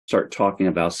start talking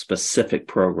about specific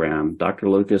program. Dr.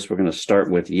 Lucas, we're going to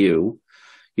start with you.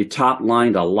 You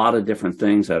top-lined a lot of different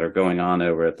things that are going on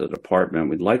over at the department.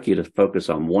 We'd like you to focus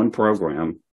on one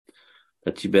program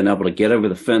that you've been able to get over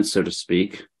the fence, so to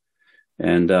speak,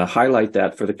 and highlight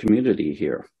that for the community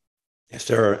here. Yes,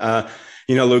 sir.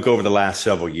 Luke, over the last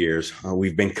several years,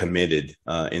 we've been committed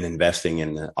in investing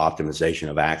in the optimization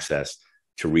of access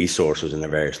to resources in the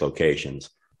various locations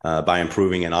by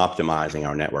improving and optimizing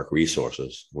our network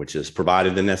resources, which has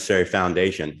provided the necessary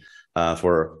foundation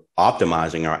for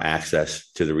optimizing our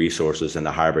access to the resources in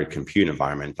the hybrid compute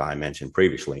environment I mentioned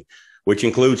previously, which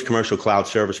includes commercial cloud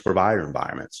service provider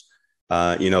environments.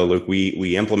 Luke,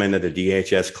 we implemented a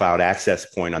DHS cloud access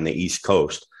point on the East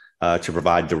Coast to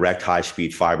provide direct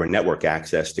high-speed fiber network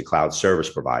access to cloud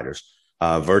service providers,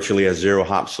 virtually a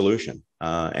zero-hop solution.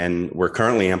 And we're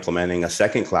currently implementing a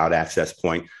second cloud access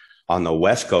point on the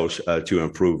West Coast to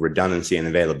improve redundancy and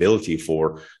availability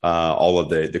for all of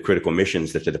the critical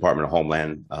missions that the Department of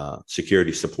Homeland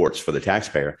Security supports for the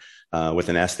taxpayer, with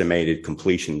an estimated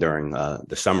completion during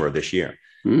the summer of this year.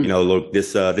 Look,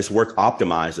 this work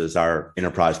optimizes our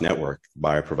enterprise network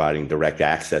by providing direct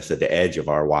access at the edge of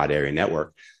our wide area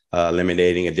network,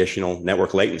 eliminating additional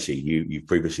network latency you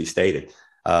previously stated,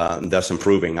 thus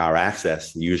improving our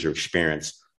access, user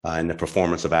experience, and the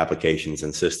performance of applications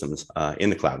and systems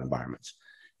in the cloud environments.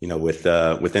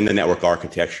 Within the network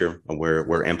architecture,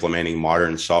 we're implementing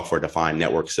modern software-defined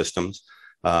network systems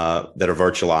that are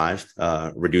virtualized,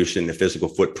 reducing the physical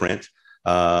footprint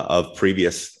of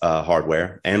previous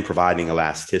hardware and providing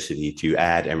elasticity to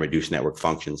add and reduce network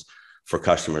functions for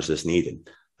customers as needed.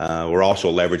 We're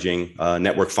also leveraging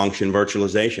network function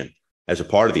virtualization as a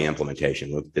part of the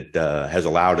implementation that has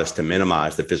allowed us to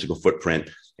minimize the physical footprint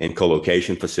in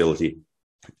co-location facilities,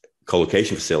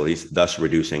 thus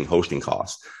reducing hosting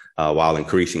costs while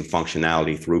increasing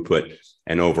functionality, throughput,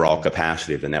 and overall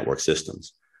capacity of the network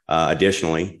systems.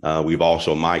 Additionally, we've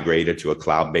also migrated to a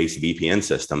cloud-based VPN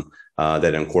system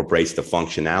that incorporates the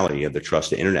functionality of the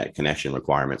trusted internet connection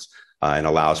requirements and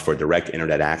allows for direct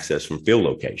internet access from field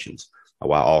locations,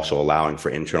 while also allowing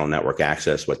for internal network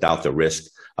access without the risk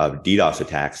of DDoS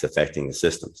attacks affecting the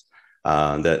systems.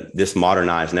 This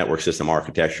modernized network system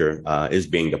architecture is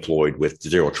being deployed with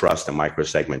zero trust and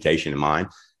microsegmentation in mind,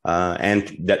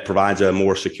 and that provides a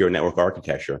more secure network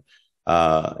architecture.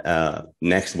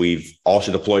 Next, we've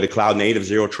also deployed a cloud-native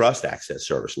zero trust access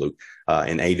service, Luke,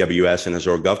 in AWS and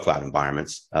Azure GovCloud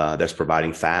environments that's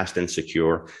providing fast and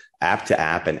secure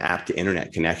app-to-app and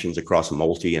app-to-internet connections across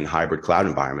multi and hybrid cloud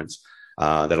environments.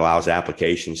 That allows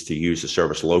applications to use the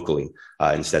service locally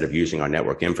instead of using our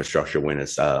network infrastructure when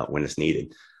it's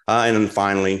needed. And then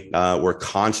finally, we're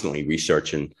constantly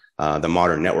researching the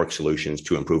modern network solutions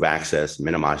to improve access,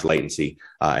 minimize latency,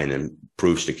 and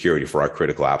improve security for our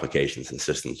critical applications and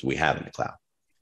systems we have in the cloud.